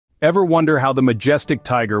Ever wonder how the majestic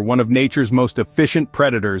tiger, one of nature's most efficient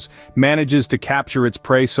predators, manages to capture its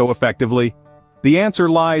prey so effectively? The answer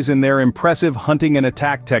lies in their impressive hunting and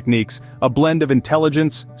attack techniques, a blend of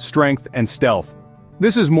intelligence, strength, and stealth.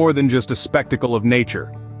 This is more than just a spectacle of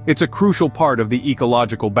nature. It's a crucial part of the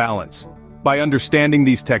ecological balance. By understanding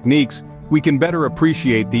these techniques, we can better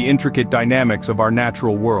appreciate the intricate dynamics of our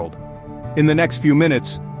natural world. In the next few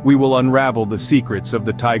minutes, we will unravel the secrets of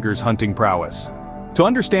the tiger's hunting prowess. To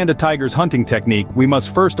understand a tiger's hunting technique, we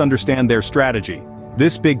must first understand their strategy.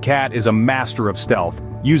 This big cat is a master of stealth,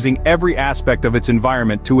 using every aspect of its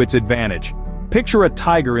environment to its advantage. Picture a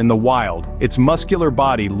tiger in the wild, its muscular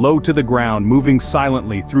body low to the ground, moving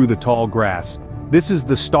silently through the tall grass. This is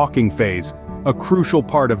the stalking phase, a crucial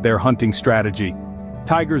part of their hunting strategy.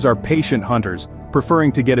 Tigers are patient hunters,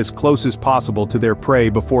 preferring to get as close as possible to their prey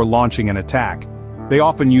before launching an attack. They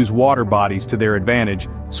often use water bodies to their advantage,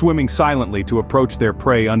 swimming silently to approach their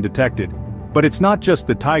prey undetected. But it's not just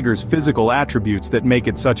the tiger's physical attributes that make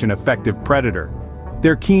it such an effective predator.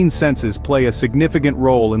 Their keen senses play a significant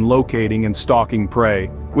role in locating and stalking prey.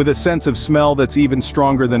 With a sense of smell that's even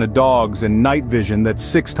stronger than a dog's and night vision that's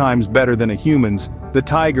 6 times better than a human's, the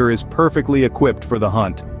tiger is perfectly equipped for the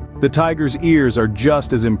hunt. The tiger's ears are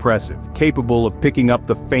just as impressive, capable of picking up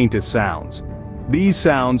the faintest sounds. These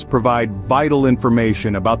sounds provide vital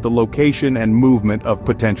information about the location and movement of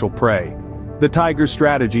potential prey. The tiger's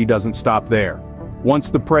strategy doesn't stop there.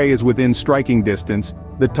 Once the prey is within striking distance,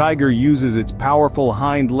 the tiger uses its powerful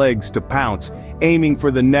hind legs to pounce, aiming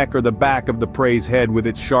for the neck or the back of the prey's head with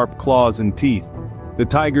its sharp claws and teeth. The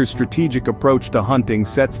tiger's strategic approach to hunting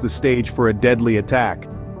sets the stage for a deadly attack.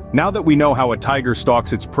 Now that we know how a tiger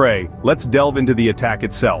stalks its prey, let's delve into the attack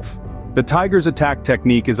itself. The tiger's attack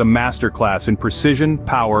technique is a masterclass in precision,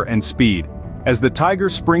 power, and speed. As the tiger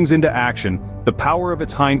springs into action, the power of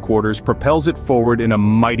its hindquarters propels it forward in a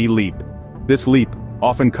mighty leap. This leap,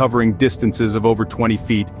 often covering distances of over 20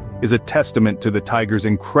 feet, is a testament to the tiger's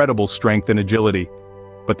incredible strength and agility.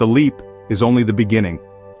 But the leap is only the beginning.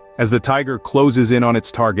 As the tiger closes in on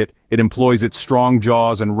its target, it employs its strong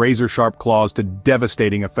jaws and razor-sharp claws to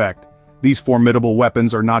devastating effect. These formidable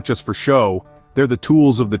weapons are not just for show, they're the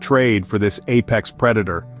tools of the trade for this apex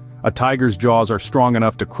predator. A tiger's jaws are strong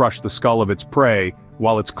enough to crush the skull of its prey,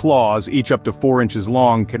 while its claws, each up to 4 inches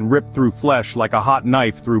long, can rip through flesh like a hot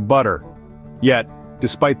knife through butter. Yet,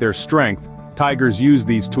 despite their strength, tigers use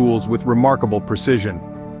these tools with remarkable precision.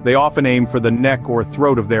 They often aim for the neck or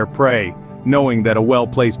throat of their prey, knowing that a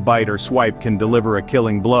well-placed bite or swipe can deliver a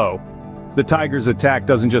killing blow. The tiger's attack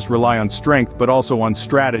doesn't just rely on strength but also on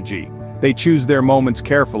strategy. They choose their moments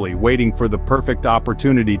carefully, waiting for the perfect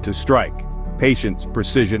opportunity to strike. Patience,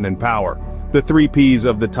 precision, and power. The 3 Ps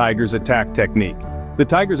of the tiger's attack technique. The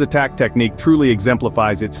tiger's attack technique truly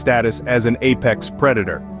exemplifies its status as an apex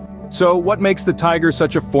predator. So, what makes the tiger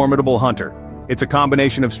such a formidable hunter? It's a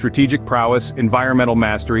combination of strategic prowess, environmental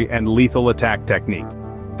mastery, and lethal attack technique.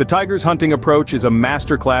 The tiger's hunting approach is a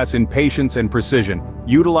masterclass in patience and precision,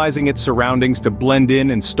 utilizing its surroundings to blend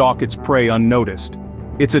in and stalk its prey unnoticed.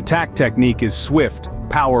 Its attack technique is swift,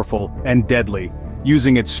 powerful, and deadly,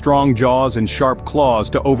 using its strong jaws and sharp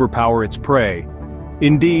claws to overpower its prey.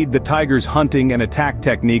 Indeed, the tiger's hunting and attack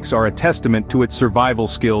techniques are a testament to its survival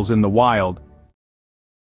skills in the wild.